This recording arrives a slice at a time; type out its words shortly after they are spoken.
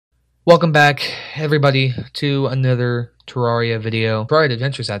Welcome back, everybody, to another Terraria video. Terraria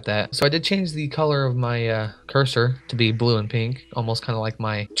Adventures at that. So I did change the color of my cursor to be blue and pink, almost kind of like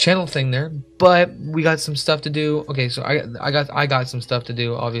my channel thing there. But we got some stuff to do. Okay, so I got some stuff to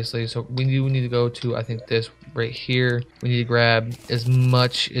do, obviously. So we need to go to, I think, this right here. We need to grab as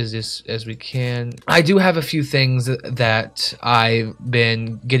much as we can. I do have a few things that I've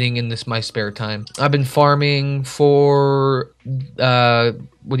been getting in my spare time. I've been farming for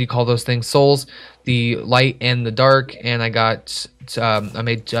what do you call those things? Souls, the light and the dark, and I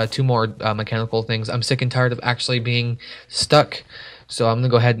made two more mechanical things. I'm sick and tired of actually being stuck, so I'm gonna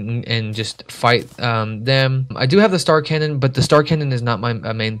go ahead and just fight them. I do have the star cannon, but the star cannon is not my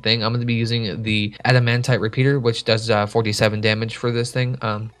main thing. I'm gonna be using the adamantite repeater, which does 47 damage for this thing.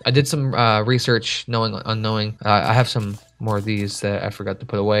 I did some research, unknowing. I have some more of these that I forgot to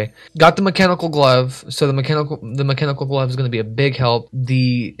put away. Got the mechanical glove, so the mechanical glove is going to be a big help.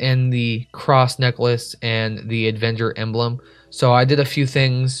 The cross necklace and the Avenger emblem. So I did a few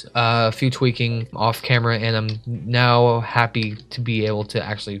things, a few tweaking off camera, and I'm now happy to be able to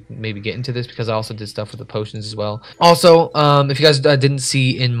actually maybe get into this because I also did stuff with the potions as well. Also, if you guys didn't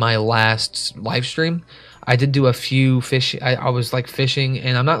see in my last live stream, I did do a few fish. I was like fishing,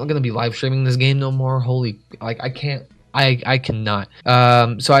 and I'm not going to be live streaming this game no more. I cannot.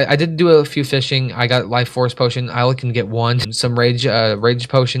 So I did do a few fishing. I got life force potion. I only can get one. Some rage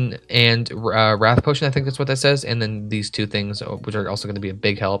potion and wrath potion. I think that's what that says. And then these two things, which are also going to be a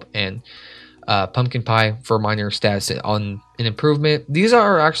big help. And pumpkin pie for minor stats on an improvement. These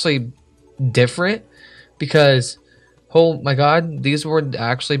are actually different because, oh my god, these would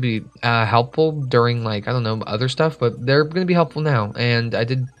actually be helpful during, like, I don't know, other stuff, but they're going to be helpful now. And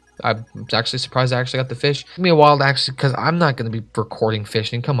I'm actually surprised I actually got the fish. It took me a while to actually, because I'm not going to be recording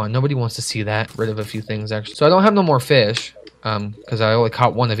fishing. Come on, nobody wants to see that. Rid of a few things, actually. So I don't have no more fish, because I only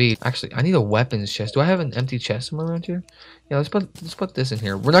caught one of each. Actually, I need a weapons chest. Do I have an empty chest somewhere around here? Yeah, let's put this in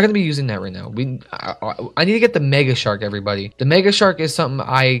here. We're not going to be using that right now. I need to get the Mega Shark, everybody. The Mega Shark is something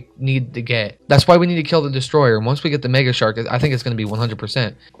I need to get. That's why we need to kill the Destroyer. And once we get the Mega Shark, I think it's going to be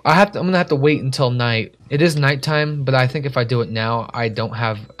 100%. I'm going to have to wait until night. It is nighttime, but I think if I do it now, I don't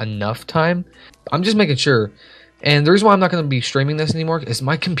have enough time. I'm just making sure. And the reason why I'm not going to be streaming this anymore is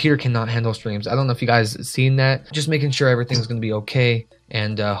my computer cannot handle streams. I don't know if you guys seen that. Just making sure everything's going to be okay.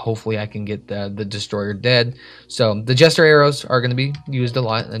 And hopefully I can get the Destroyer dead. So the Jester arrows are going to be used a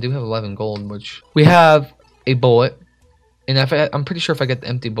lot. And I do have 11 gold, which we have a bullet. And I'm pretty sure if I get the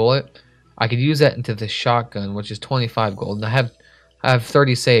empty bullet, I could use that into the shotgun, which is 25 gold. And I have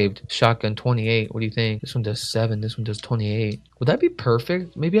 30 saved. Shotgun 28. What do you think? This one does 7. This one does 28. Would that be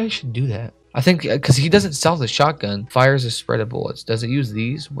perfect? Maybe I should do that. I think because he doesn't sell the shotgun. Fires a spread of bullets. Does it use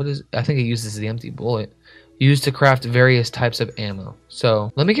these? I think it uses the empty bullet. Used to craft various types of ammo.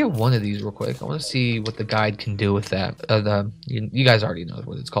 So let me get one of these real quick. I want to see what the guide can do with that. You guys already know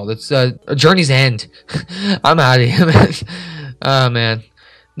what it's called. It's a Journey's End. I'm out of here, man. Oh man,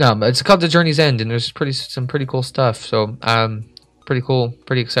 no, but it's called the Journey's End, and there's some pretty cool stuff. So pretty cool.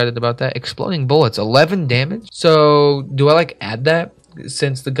 Pretty excited about that. Exploding bullets, 11 damage. So do I like add that?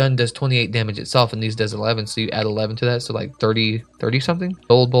 Since the gun does 28 damage itself and these does 11, so you add 11 to that, so like 30 something.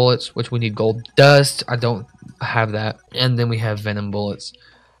 Gold bullets, which we need gold dust. I don't have that. And then we have venom bullets,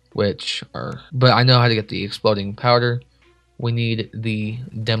 but I know how to get the exploding powder. We need the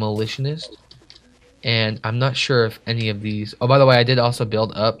demolitionist, and I'm not sure if any of these. Oh, by the way, I did also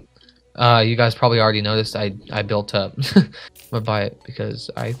build up. You guys probably already noticed I built up. I'm gonna buy it because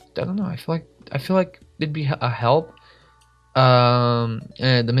I don't know, I feel like it'd be a help.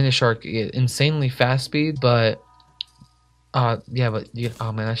 And the mini shark, insanely fast speed, but yeah, but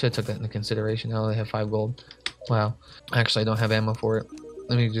oh man, I should have took that into consideration. I only have 5 gold. Wow, actually I don't have ammo for it.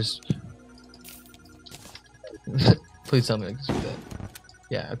 Let me just please tell me I can do that.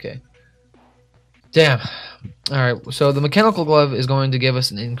 Yeah, okay. Damn. Alright, so the mechanical glove is going to give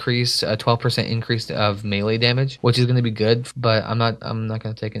us an increase, a 12% increase of melee damage, which is going to be good, but I'm not going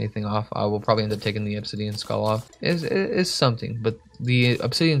to take anything off. I will probably end up taking the obsidian skull off. It's something, but the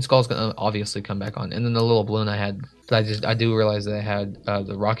obsidian skull is going to obviously come back on. And then the little balloon I had, I do realize that I had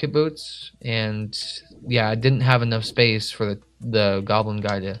the rocket boots, and yeah, I didn't have enough space for the goblin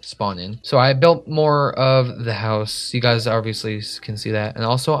guy to spawn in. So I built more of the house. You guys obviously can see that. And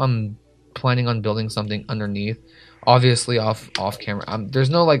also I'm planning on building something underneath, obviously off camera. There's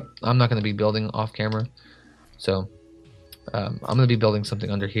no, like, I'm not going to be building off camera, so I'm going to be building something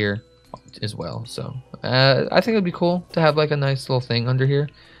under here as well. So I think it'd be cool to have like a nice little thing under here,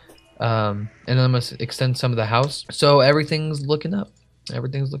 and then I'm going to extend some of the house, so everything's looking up,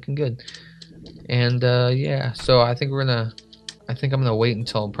 everything's looking good. And yeah, so I think we're gonna I think I'm gonna wait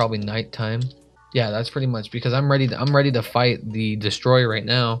until probably nighttime. Yeah, that's pretty much because I'm ready to fight the destroyer right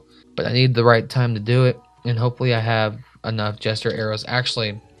now, but I need the right time to do it, and hopefully I have enough jester arrows.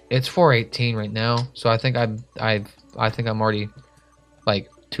 Actually, it's 4:18 right now, so I think I think I'm already like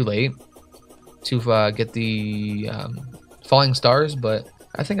too late to get the falling stars, but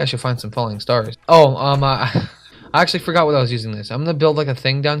I think I should find some falling stars. Oh, I actually forgot what I was using this. I'm gonna build like a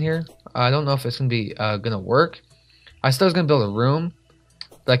thing down here. I don't know if it's gonna be gonna work. I still was gonna build a room,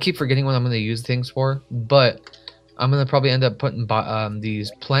 but I keep forgetting what I'm gonna use things for. But I'm gonna probably end up putting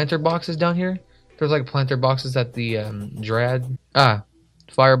these planter boxes down here. There's like planter boxes at the Dread,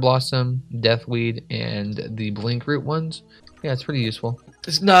 Fire Blossom, Deathweed, and the Blink Root ones. Yeah, it's pretty useful.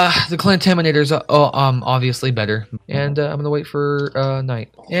 The Contaminator's obviously better. And I'm gonna wait for night.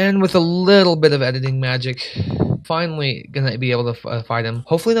 And with a little bit of editing magic, finally gonna be able to fight him.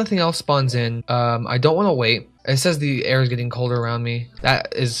 Hopefully nothing else spawns in. I don't want to wait. It says the air is getting colder around me.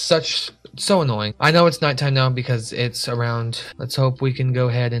 That is so annoying. I know it's nighttime now because it's around. Let's hope we can go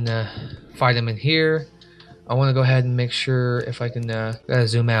ahead and fight him in here. I want to go ahead and make sure if I can gotta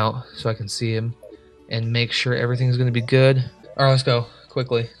zoom out so I can see him and make sure everything's gonna be good. All right, let's go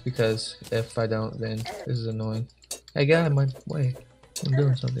quickly because if I don't, then this is annoying. Hey, get out of my way. I'm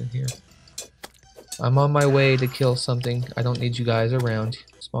doing something here. I'm on my way to kill something. I don't need you guys around.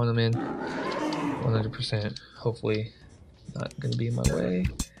 Spawn them in 100%. Hopefully not gonna be in my way.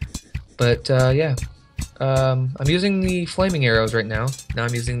 But yeah, I'm using the flaming arrows right now. Now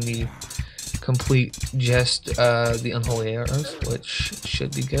I'm using the complete the unholy arrows, which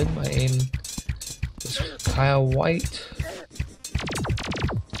should be good. My aim is Kyle White.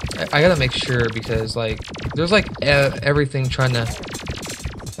 I gotta make sure because like there's like everything trying to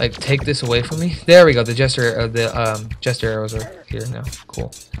like take this away from me. There we go. The jester arrows are here now.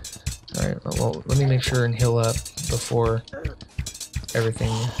 Cool. All right. Well, let me make sure and heal up before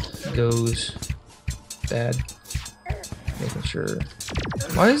everything goes bad. Making sure.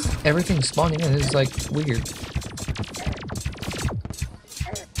 Why is everything spawning in? It's like weird.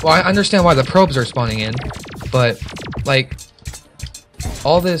 Well, I understand why the probes are spawning in, but like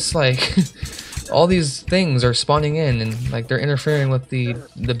all this like all these things are spawning in and like they're interfering with the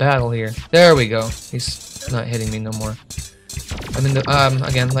battle here. There we go. He's not hitting me no more. I mean,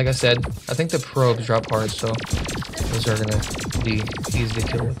 again, like I said, I think the probes drop hard, so those are gonna be easy to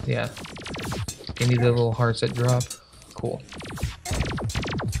kill with. Yeah. Give me the little hearts that drop. Cool.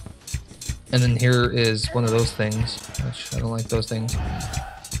 And then here is one of those things, which I don't like those things.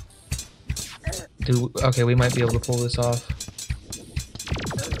 Okay, we might be able to pull this off.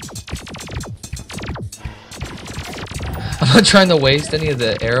 I'm not trying to waste any of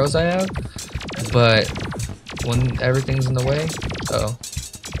the arrows I have, but when everything's in the way,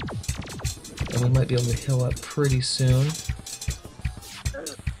 then we might be able to heal up pretty soon.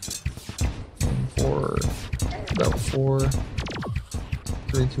 About 4,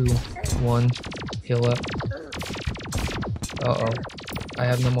 3, 2, 1, heal up. I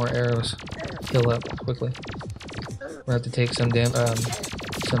have no more arrows. Heal up quickly. We're gonna have to take some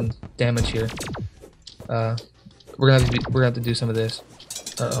damage here. We're gonna have to do some of this.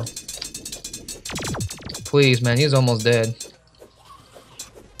 Please, man, he's almost dead.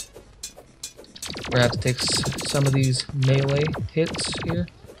 We're gonna have to take some of these melee hits here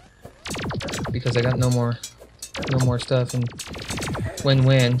because I got no more stuff. And when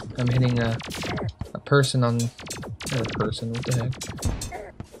I'm hitting a person on another person, what the heck?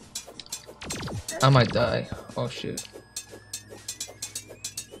 I might die. Oh shit.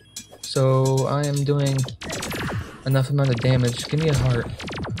 So I am doing enough amount of damage. Give me a heart.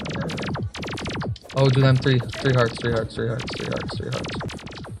 Oh, dude, I'm three hearts.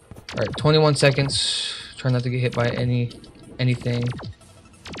 Alright, 21 seconds. Try not to get hit by anything.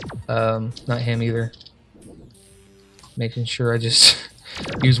 Not him either. Making sure I just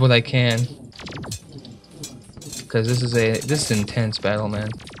use what I can. Because this is intense battle, man.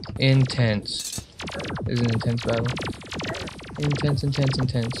 Intense. This is an intense battle. Intense.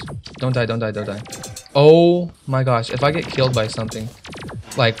 Don't die. Oh my gosh, if I get killed by something,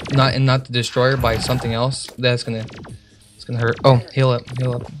 like not the destroyer, by something else, it's gonna hurt. Oh, heal up.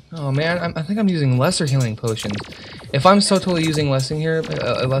 Oh man, I think I'm using lesser healing potions. If I'm so totally using lesser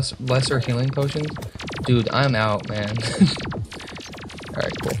healing potions, dude, I'm out, man.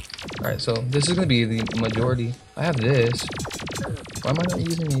 Alright, cool. Alright, so this is gonna be the majority. I have this. Why am I not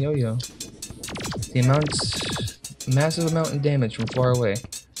using the yo-yo? Massive amount of damage from far away.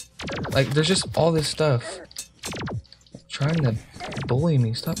 Like, there's just all this stuff trying to bully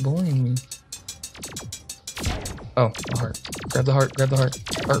me. Stop bullying me. Oh, a heart. Grab the heart.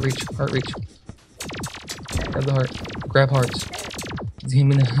 Heart reach. Grab the heart. Grab hearts.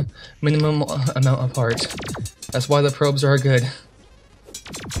 the minimum amount of hearts. That's why the probes are good.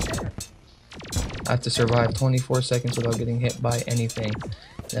 I have to survive 24 seconds without getting hit by anything.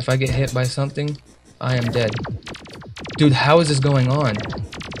 And if I get hit by something, I am dead. Dude, how is this going on?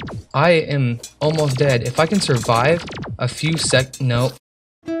 I am almost dead. If I can survive a few no.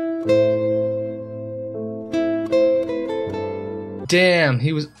 Damn,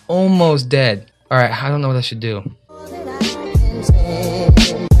 he was almost dead. Alright, I don't know what I should do.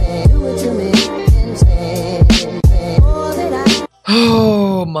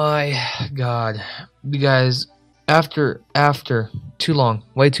 Oh my god. You guys, after too long,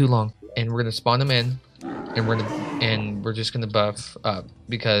 way too long, and we're gonna spawn them in, and we're just gonna buff up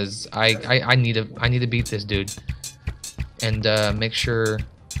because I need to beat this dude, and make sure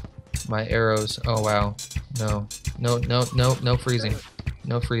my arrows. Oh wow, no freezing,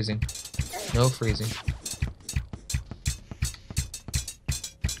 no freezing.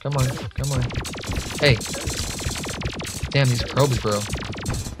 Come on. Hey, damn these probes, bro.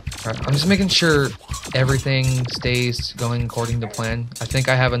 Alright, I'm just making sure everything stays going according to plan. I think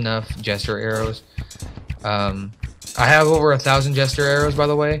I have enough jester arrows. I have over 1,000 jester arrows, by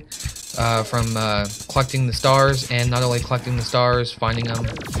the way, from collecting the stars, and not only collecting the stars, finding them,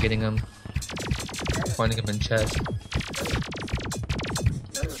 getting them, finding them in chests.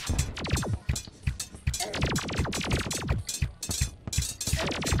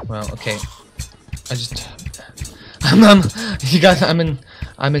 Well, okay. You guys, I'm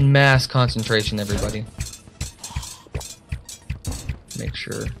in mass concentration, everybody. Make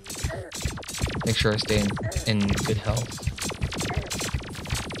sure I stay in good health.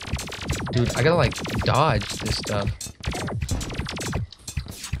 Dude, I gotta like dodge this stuff.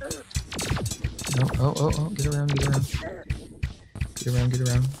 Oh, get around.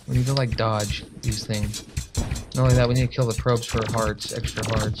 We need to like dodge these things. Not only that, we need to kill the probes for hearts, extra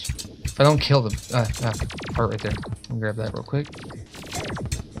hearts. If I don't kill the heart right there, I'll grab that real quick.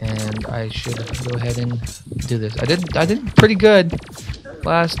 And I should go ahead and do this. I did pretty good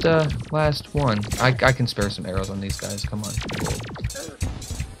last one. I can spare some arrows on these guys. Come on.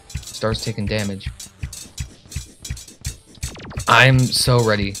 Starts taking damage. I'm so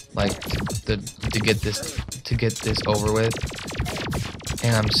ready, like to get this over with.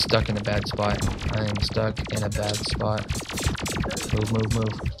 And I'm stuck in a bad spot. I am stuck in a bad spot. Move.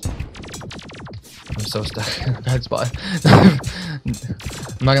 I'm so stuck in a bad spot. I'm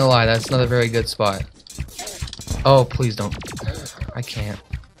not gonna lie, that's not a very good spot. Oh, please don't. I can't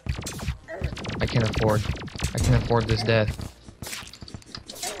afford this death.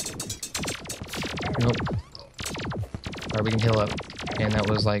 Nope. Alright, we can heal up. And that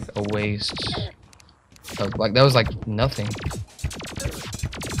was like a waste of, like, that was like nothing.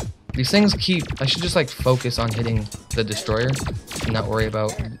 These things I should just like focus on hitting the destroyer and not worry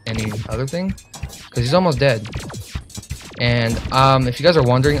about any other thing, because he's almost dead. And if you guys are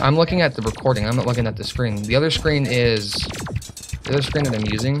wondering, I'm looking at the recording, I'm not looking at the screen. The other screen that I'm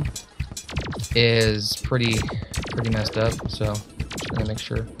using is pretty messed up, so just gonna make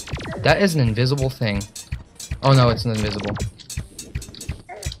sure. That is an invisible thing. Oh no, it's not invisible.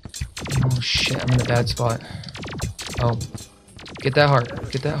 Oh shit, I'm in a bad spot. Oh. Get that heart.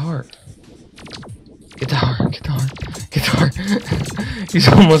 He's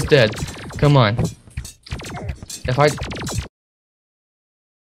almost dead. Come on.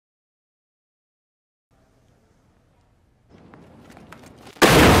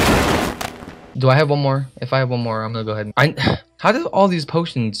 Do I have one more? If I have one more, I'm gonna go ahead and... How do all these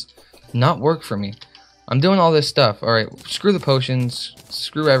potions not work for me? I'm doing all this stuff. Alright, screw the potions,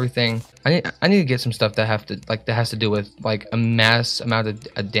 screw everything. I need to get some stuff that has to do with like a mass amount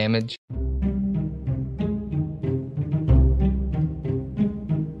of damage.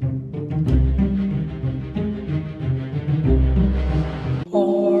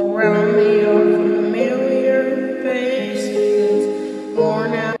 All around me are familiar faces,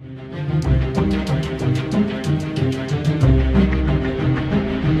 worn out.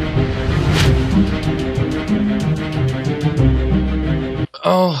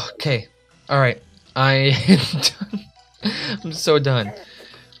 Oh, okay. Alright. I'm so done.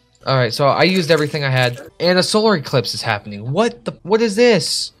 Alright, so I used everything I had, and a solar eclipse is happening. What is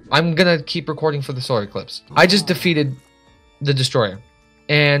this? I'm gonna keep recording for the solar eclipse. I just defeated the destroyer,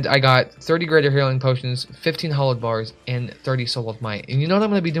 and I got 30 greater healing potions, 15 hollowed bars, and 30 soul of might. And you know what I'm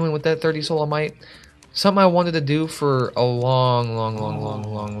gonna be doing with that 30 soul of might? Something I wanted to do for a long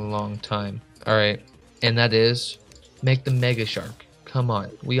time. Alright, and that is make the mega shark. Come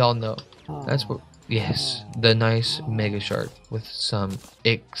on, we all know. That's what... Yes, the nice mega shark with some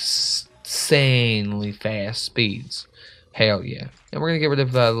insanely fast speeds. Hell yeah. And we're gonna get rid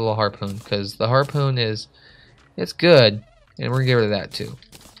of the little harpoon, because the harpoon it's good, and we're gonna get rid of that too.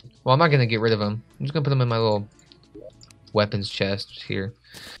 Well, I'm not gonna get rid of them. I'm just gonna put them in my little weapons chest here.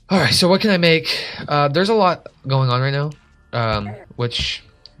 All right, so what can I make? There's a lot going on right now, which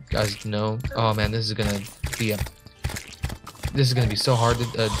you guys know. Oh man, this is gonna be so hard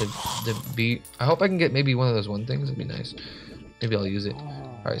to beat. I hope I can get maybe one of those one things. It'd be nice. Maybe I'll use it.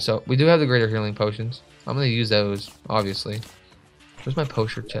 All right, so we do have the greater healing potions. I'm gonna use those, obviously. Where's my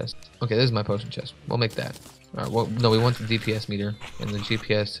potion chest? Okay, this is my potion chest. We'll make that. All right. Well, no, we want the DPS meter and the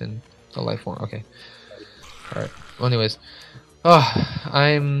GPS and the life form. Okay. All right. Well, anyways,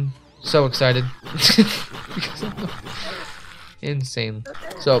 I'm so excited. Because I'm insane.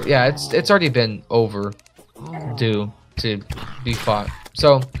 So yeah, it's already been overdue to be fought.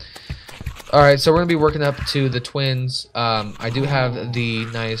 So. Alright, so we're going to be working up to the twins. I do have the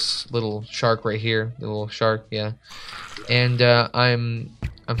nice little shark right here. The little shark, yeah. And I'm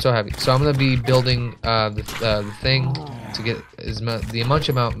so happy. So I'm going to be building the thing to get the much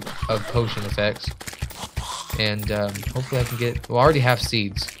amount of potion effects. And hopefully I can get... Well, I already have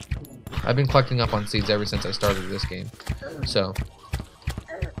seeds. I've been collecting up on seeds ever since I started this game. So...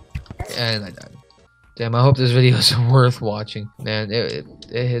 And I died. Damn, I hope this video is worth watching. Man, it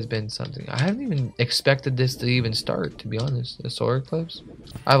has been something. I haven't even expected this to even start, to be honest. The solar eclipse.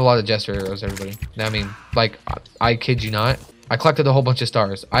 I have a lot of jester arrows, everybody. I mean, like, I kid you not. I collected a whole bunch of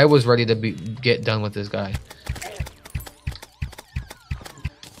stars. I was ready to get done with this guy.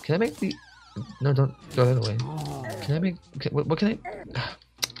 Can I make the... No, don't throw that away. Can I make... What can I...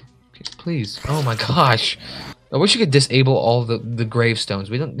 Please. Oh my gosh. I wish you could disable all the gravestones.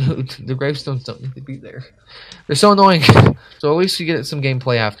 We don't... The gravestones don't need to be there. They're so annoying. So at least you get some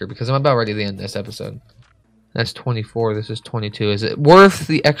gameplay after, because I'm about ready to end this episode. That's 24. This is 22. Is it worth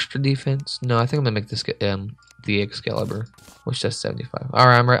the extra defense? No, I think I'm gonna make this the Excalibur, which does 75. All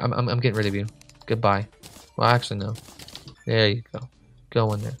right, I'm getting rid of you. Goodbye. Well, actually no. There you go.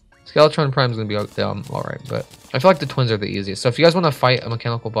 Go in there. Skeletron Prime's gonna be all right, but I feel like the twins are the easiest. So if you guys want to fight a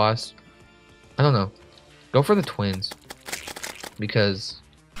mechanical boss, I don't know. Go for the twins, because...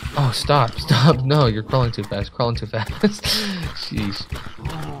 Oh, stop. No, you're crawling too fast. Jeez.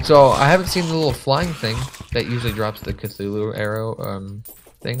 So, I haven't seen the little flying thing that usually drops the Cthulhu arrow,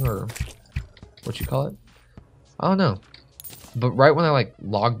 thing, or what you call it? I don't know. But right when I, like,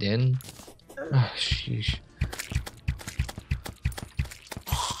 logged in... Oh, sheesh.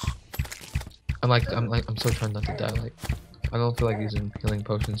 I'm so trying not to die. Like, I don't feel like using healing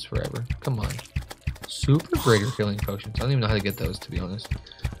potions forever. Come on. Super greater healing potions. I don't even know how to get those, to be honest.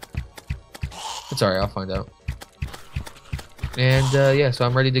 It's alright, I'll find out. And yeah, so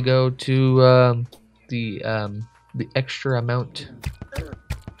I'm ready to go to the extra amount.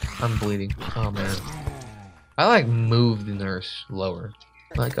 I'm bleeding. Oh man. I like moved the nurse lower.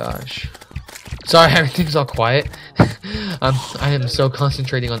 My gosh. Sorry, everything's all quiet. I am so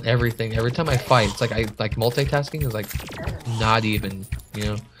concentrating on everything. Every time I fight, it's like multitasking is like not even, you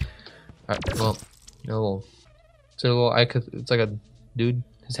know. Alright, well. No, it's a little eye. It's like a dude.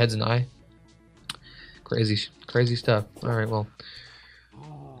 His head's an eye. Crazy stuff. All right, well,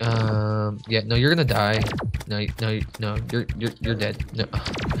 yeah. No, you're gonna die. No, you're dead. No,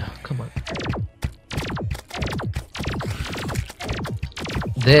 no, come on.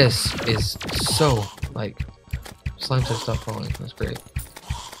 This is so like slimes have stopped falling. That's great.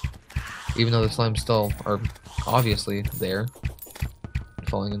 Even though the slimes still are obviously there,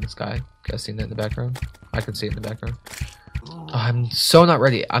 falling in the sky. Guys seen that in the background? I can see it in the background. Oh, I'm so not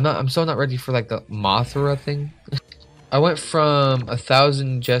ready. I'm so not ready for like the Mothra thing. I went from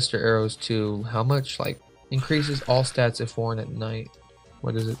 1,000 jester arrows to how much? Like increases all stats if worn at night.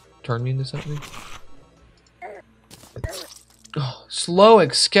 What does it turn me into something? Oh, slow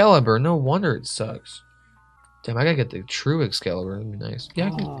Excalibur. No wonder it sucks. Damn, I gotta get the true Excalibur. That'd be nice. Yeah,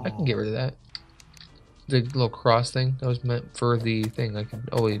 I can get rid of that. The little cross thing that was meant for the thing. I could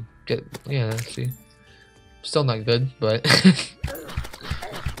always get, yeah, see. Still not good, but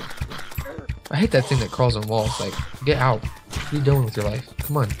I hate that thing that crawls on walls. Like, get out. What are you doing with your life?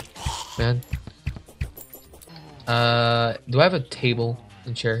 Come on, man. Do I have a table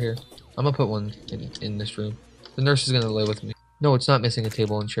and chair here? I'm gonna put one in this room. The nurse is gonna live with me. No, it's not missing a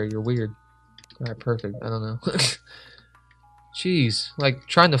table and chair. You're weird. Alright, perfect. I don't know. Jeez, like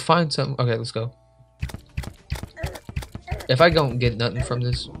trying to find something. Okay, let's go. If I don't get nothing from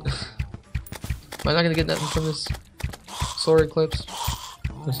this, am I not gonna get nothing from this solar eclipse?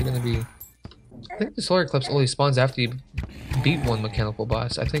 What's it gonna be? I think the solar eclipse only spawns after you beat one mechanical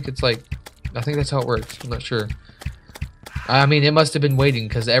boss. I think it's like, I think that's how it works. I'm not sure. I mean, it must have been waiting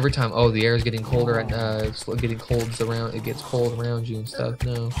because every time, oh, the air is getting colder and it's getting cold around. It gets cold around you and stuff.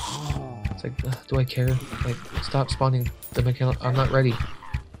 No, it's like, do I care? Like, stop spawning the mechanical. I'm not ready.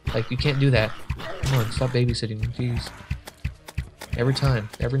 Like, you can't do that. Come on, stop babysitting me, jeez. Every time,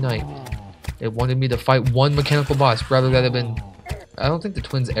 every night, it wanted me to fight one mechanical boss rather than have been. I don't think the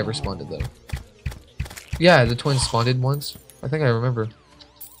twins ever spawned though. Yeah, the twins spawned once. I think I remember.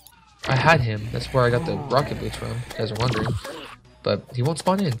 I had him. That's where I got the rocket boots from. You guys are wondering, but he won't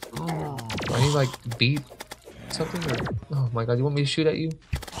spawn in. Do I need like beat something? Or, oh my god, you want me to shoot at you?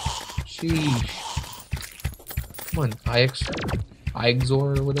 Sheesh. Come on,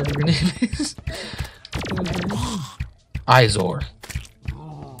 Ixor or whatever your name is. Izor.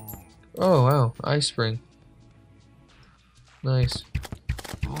 Oh wow, Ice Spring. Nice.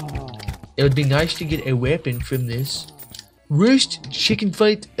 It would be nice to get a weapon from this. Worst chicken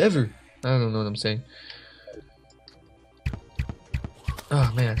fight ever. I don't know what I'm saying.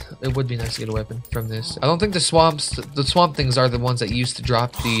 Oh man, it would be nice to get a weapon from this. I don't think the swamp things are the ones that used to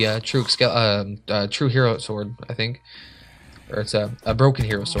drop the true hero sword. I think, or it's a broken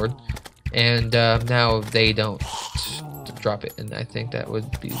hero sword, and now they don't drop it. And I think that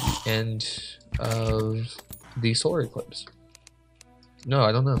would be the end of the solar eclipse. No,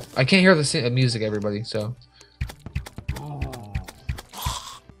 I don't know. I can't hear the music, everybody. So.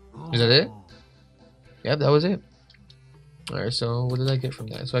 Is that it? Yep, that was it. Alright, so what did I get from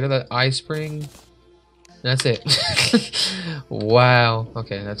that? So I got that ice spring. That's it. Wow.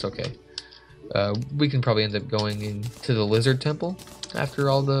 Okay, that's okay. We can probably end up going into the lizard temple after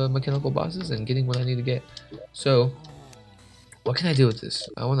all the mechanical bosses and getting what I need to get. So, what can I do with this?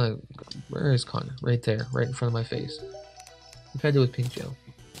 I want to... Where is Connor? Right there, right in front of my face. What can I do with pink gel?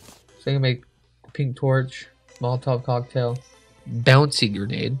 So I can make pink torch, Molotov cocktail, bouncy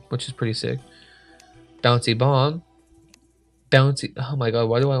grenade, which is pretty sick. Bouncy bomb. Bouncy. Oh my god,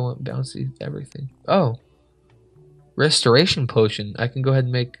 why do I want bouncy everything? Oh. Restoration potion. I can go ahead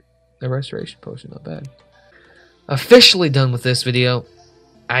and make a restoration potion. Not bad. Officially done with this video.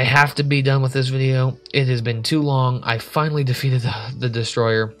 I have to be done with this video. It has been too long. I finally defeated the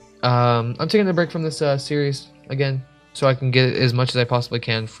destroyer. I'm taking a break from this series again, so I can get as much as I possibly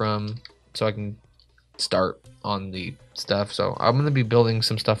can so I can start on the stuff. So I'm gonna be building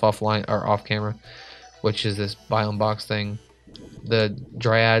some stuff offline or off camera, which is this biome box thing. The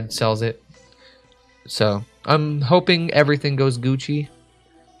Dryad sells it, so I'm hoping everything goes Gucci.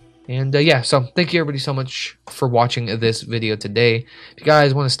 And yeah, so thank you everybody so much for watching this video today. If you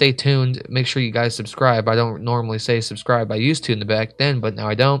guys want to stay tuned, make sure you guys subscribe. I don't normally say subscribe. I used to in the back then, but now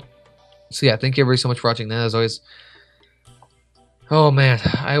I don't. So yeah, thank you everybody so much for watching. That as always. Oh man,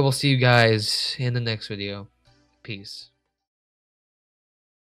 I will see you guys in the next video. Peace.